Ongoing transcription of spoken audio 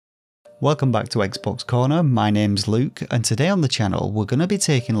Welcome back to XboxCorner, my name's Luke, and today on the channel we're going to be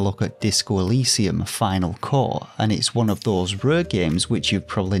taking a look at Disco Elysium Final Cut, and it's one of those rare games which you've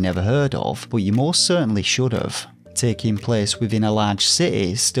probably never heard of, but you most certainly should have. Taking place within a large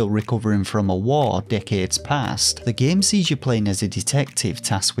city, still recovering from a war decades past, the game sees you playing as a detective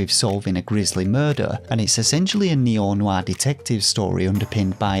tasked with solving a grisly murder, and it's essentially a neo-noir detective story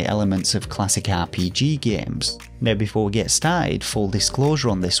underpinned by elements of classic RPG games. Now before we get started, full disclosure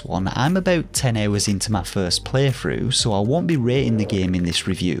on this one, I'm about 10 hours into my first playthrough, so I won't be rating the game in this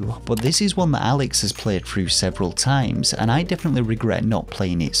review, but this is one that Alex has played through several times, and I definitely regret not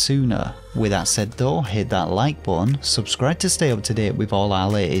playing it sooner. With that said though, hit that like button, subscribe to stay up to date with all our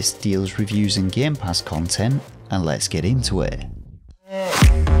latest deals, reviews and Game Pass content, and let's get into it.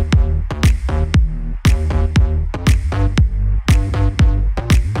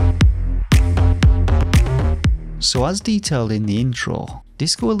 So as detailed in the intro,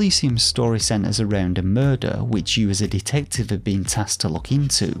 Disco Elysium's story centres around a murder which you as a detective have been tasked to look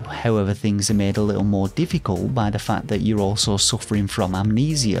into. However, things are made a little more difficult by the fact that you're also suffering from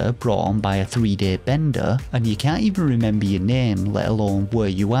amnesia brought on by a 3-day bender, and you can't even remember your name, let alone where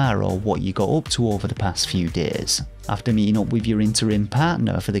you are or what you got up to over the past few days. After meeting up with your interim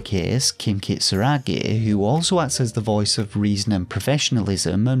partner for the case, Kim Kitsuragi, who also acts as the voice of reason and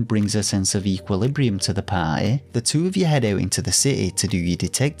professionalism and brings a sense of equilibrium to the party, the two of you head out into the city to do your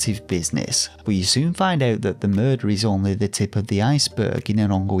detective business, but you soon find out that the murder is only the tip of the iceberg in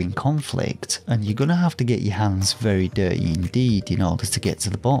an ongoing conflict, and you're gonna have to get your hands very dirty indeed in order to get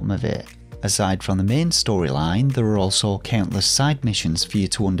to the bottom of it. Aside from the main storyline, there are also countless side missions for you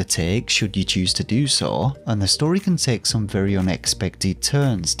to undertake should you choose to do so, and the story can take some very unexpected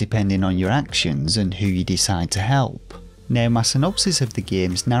turns depending on your actions and who you decide to help. Now, my synopsis of the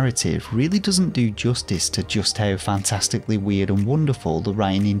game's narrative really doesn't do justice to just how fantastically weird and wonderful the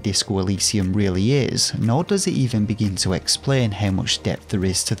writing in Disco Elysium really is, nor does it even begin to explain how much depth there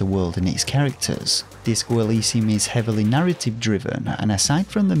is to the world and its characters. Disco Elysium is heavily narrative driven, and aside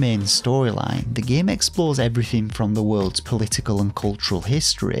from the main storyline, the game explores everything from the world's political and cultural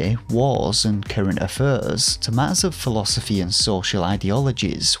history, wars and current affairs, to matters of philosophy and social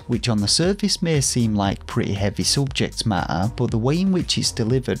ideologies, which on the surface may seem like pretty heavy subject matter, but the way in which it's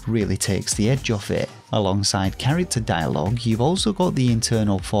delivered really takes the edge off it. Alongside character dialogue, you've also got the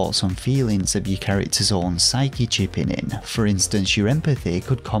internal thoughts and feelings of your character's own psyche chipping in. For instance, your empathy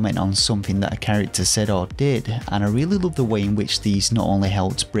could comment on something that a character said or did, and I really love the way in which these not only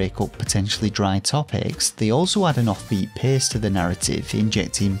helped break up potentially dry topics, they also add an offbeat pace to the narrative,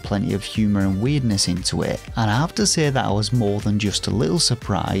 injecting plenty of humour and weirdness into it. And I have to say that I was more than just a little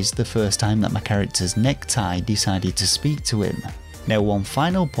surprised the first time that my character's necktie decided to speak to him. Now, one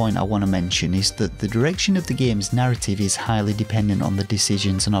final point I want to mention is that the direction of the game's narrative is highly dependent on the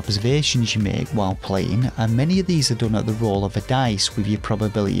decisions and observations you make while playing, and many of these are done at the roll of a dice with your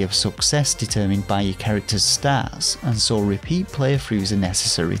probability of success determined by your character's stats, and so repeat playthroughs are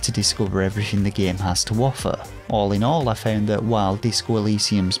necessary to discover everything the game has to offer. All in all, I found that while Disco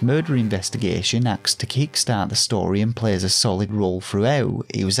Elysium's murder investigation acts to kickstart the story and plays a solid role throughout,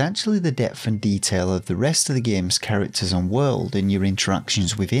 it was actually the depth and detail of the rest of the game's characters and world and your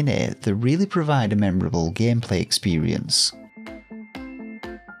interactions within it that really provide a memorable gameplay experience.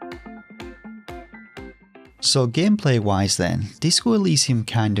 So gameplay wise then, Disco Elysium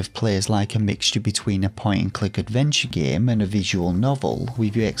kind of plays like a mixture between a point and click adventure game and a visual novel,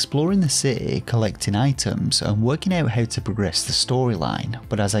 with you exploring the city, collecting items and working out how to progress the storyline,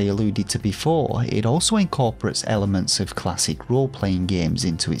 but as I alluded to before, it also incorporates elements of classic role-playing games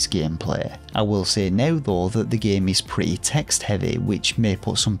into its gameplay. I will say now though that the game is pretty text heavy, which may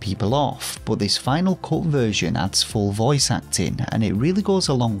put some people off, but this Final Cut version adds full voice acting, and it really goes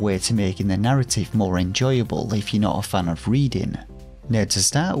a long way to making the narrative more enjoyable if you're not a fan of reading. Now, to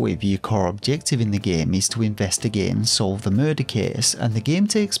start with, your core objective in the game is to investigate and solve the murder case, and the game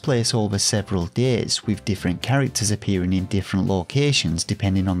takes place over several days, with different characters appearing in different locations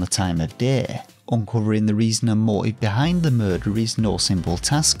depending on the time of day. Uncovering the reason and motive behind the murder is no simple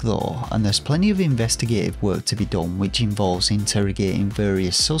task though, and there's plenty of investigative work to be done which involves interrogating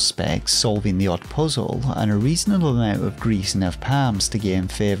various suspects, solving the odd puzzle, and a reasonable amount of greasing of palms to gain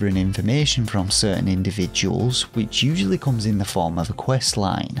favour and information from certain individuals, which usually comes in the form of a quest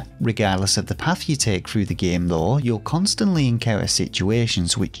line. Regardless of the path you take through the game though, you'll constantly encounter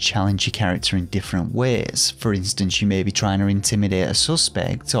situations which challenge your character in different ways. For instance, you may be trying to intimidate a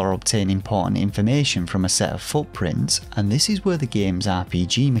suspect or obtain important information from a set of footprints, and this is where the game's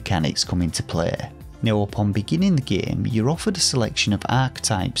RPG mechanics come into play. Now upon beginning the game, you're offered a selection of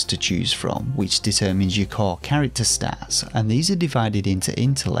archetypes to choose from, which determines your core character stats, and these are divided into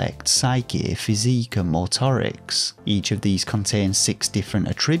intellect, psyche, physique and motorics. Each of these contains 6 different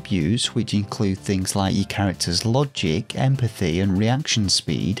attributes, which include things like your character's logic, empathy and reaction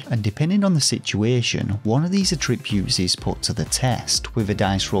speed, and depending on the situation, one of these attributes is put to the test, with a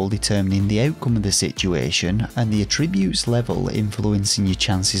dice roll determining the outcome of the situation and the attribute's level influencing your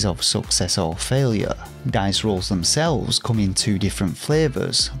chances of success or failure. Dice rolls themselves come in 2 different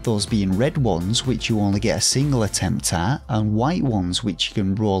flavours, those being red ones which you only get a single attempt at, and white ones which you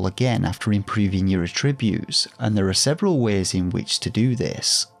can roll again after improving your attributes, and there are several ways in which to do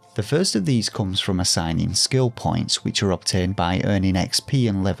this. The first of these comes from assigning skill points, which are obtained by earning XP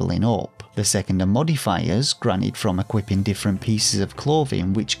and levelling up. The second are modifiers, granted from equipping different pieces of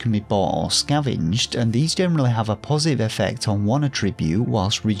clothing which can be bought or scavenged, and these generally have a positive effect on one attribute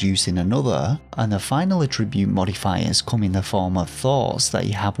whilst reducing another, and the final attribute modifiers come in the form of thoughts that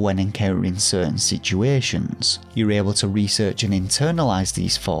you have when encountering certain situations. You're able to research and internalise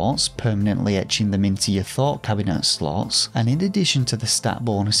these thoughts, permanently etching them into your thought cabinet slots, and in addition to the stat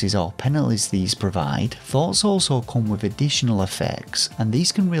bonuses or penalties these provide, thoughts also come with additional effects, and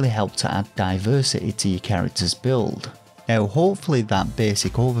these can really help to add diversity to your character's build. Now hopefully that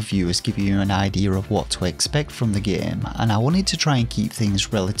basic overview has given you an idea of what to expect from the game, and I wanted to try and keep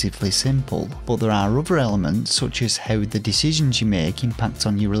things relatively simple, but there are other elements such as how the decisions you make impact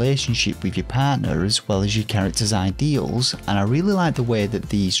on your relationship with your partner as well as your character's ideals, and I really like the way that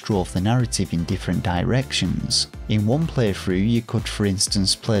these drove the narrative in different directions. In one playthrough you could for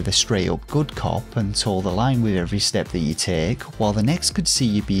instance play the straight up good cop and toe the line with every step that you take, while the next could see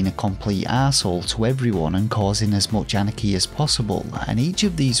you being a complete arsehole to everyone and causing as much anarchy as possible, and each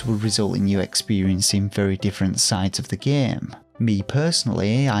of these will result in you experiencing very different sides of the game. Me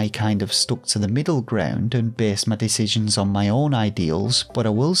personally, I kind of stuck to the middle ground and based my decisions on my own ideals, but I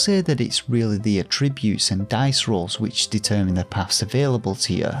will say that it's really the attributes and dice rolls which determine the paths available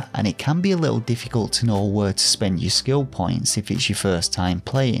to you, and it can be a little difficult to know where to spend your skill points if it's your first time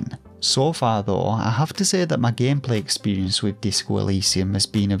playing. So far though, I have to say that my gameplay experience with Disco Elysium has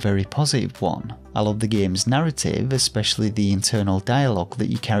been a very positive one. I love the game's narrative, especially the internal dialogue that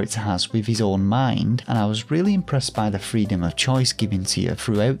your character has with his own mind, and I was really impressed by the freedom of choice given to you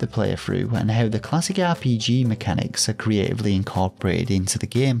throughout the playthrough and how the classic RPG mechanics are creatively incorporated into the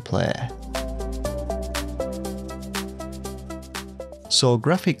gameplay. So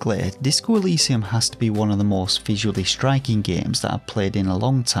graphically, Disco Elysium has to be one of the most visually striking games that I've played in a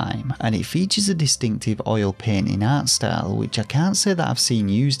long time, and it features a distinctive oil painting art style which I can't say that I've seen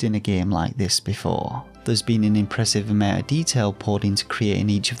used in a game like this before. There's been an impressive amount of detail poured into creating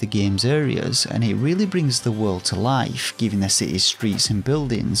each of the game's areas, and it really brings the world to life, giving the city's streets and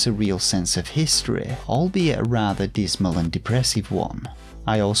buildings a real sense of history, albeit a rather dismal and depressive one.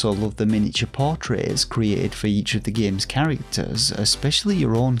 I also love the miniature portraits created for each of the game's characters, especially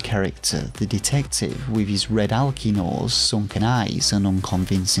your own character, the detective, with his red alky nose, sunken eyes and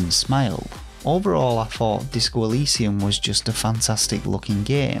unconvincing smile. Overall, I thought Disco Elysium was just a fantastic looking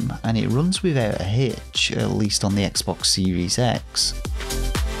game, and it runs without a hitch, at least on the Xbox Series X.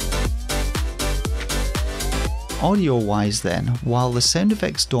 Audio wise then, while the sound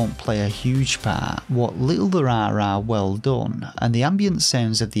effects don't play a huge part, what little there are well done, and the ambient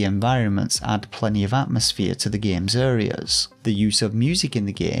sounds of the environments add plenty of atmosphere to the game's areas. The use of music in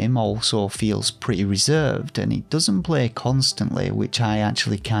the game also feels pretty reserved, and it doesn't play constantly, which I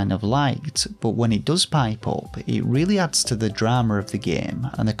actually kind of liked, but when it does pipe up, it really adds to the drama of the game,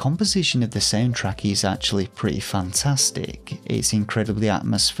 and the composition of the soundtrack is actually pretty fantastic. It's incredibly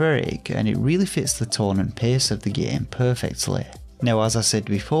atmospheric, and it really fits the tone and pace of the game perfectly. Now, as I said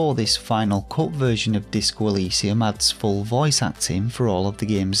before, this final cut version of Disco Elysium adds full voice acting for all of the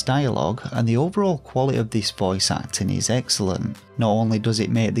game's dialogue, and the overall quality of this voice acting is excellent. Not only does it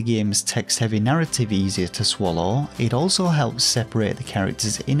make the game's text-heavy narrative easier to swallow, it also helps separate the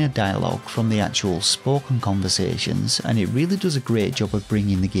characters' inner dialogue from the actual spoken conversations, and it really does a great job of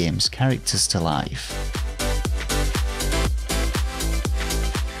bringing the game's characters to life.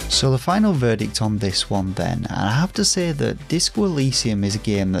 So the final verdict on this one then, and I have to say that Disco Elysium is a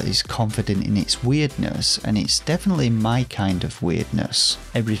game that is confident in its weirdness, and it's definitely my kind of weirdness.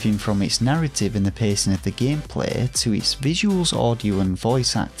 Everything from its narrative and the pacing of the gameplay to its visuals, audio and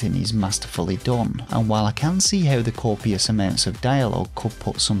voice acting is masterfully done, and while I can see how the copious amounts of dialogue could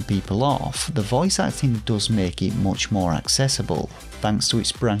put some people off, the voice acting does make it much more accessible. Thanks to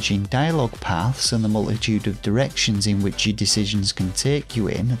its branching dialogue paths and the multitude of directions in which your decisions can take you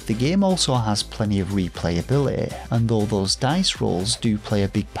in, the game also has plenty of replayability, and though those dice rolls do play a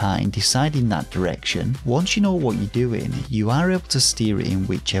big part in deciding that direction, once you know what you're doing, you are able to steer it in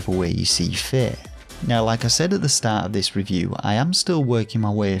whichever way you see fit. Now, like I said at the start of this review, I am still working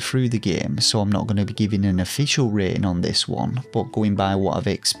my way through the game, so I'm not going to be giving an official rating on this one, but going by what I've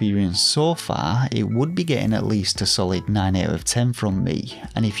experienced so far, it would be getting at least a solid 9 out of 10 from me,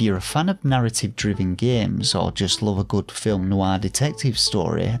 and if you're a fan of narrative driven games or just love a good film noir detective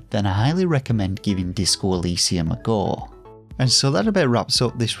story, then I highly recommend giving Disco Elysium a go. And so that about wraps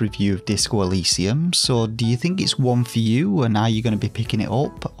up this review of Disco Elysium. So do you think it's one for you, and are you going to be picking it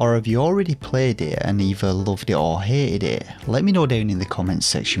up, or have you already played it and either loved it or hated it? Let me know down in the comments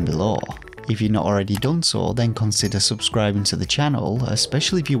section below. If you've not already done so, then consider subscribing to the channel,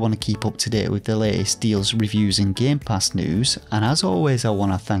 especially if you want to keep up to date with the latest deals, reviews and Game Pass news. And as always, I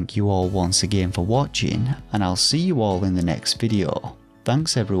want to thank you all once again for watching, and I'll see you all in the next video.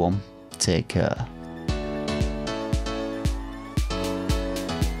 Thanks everyone, take care.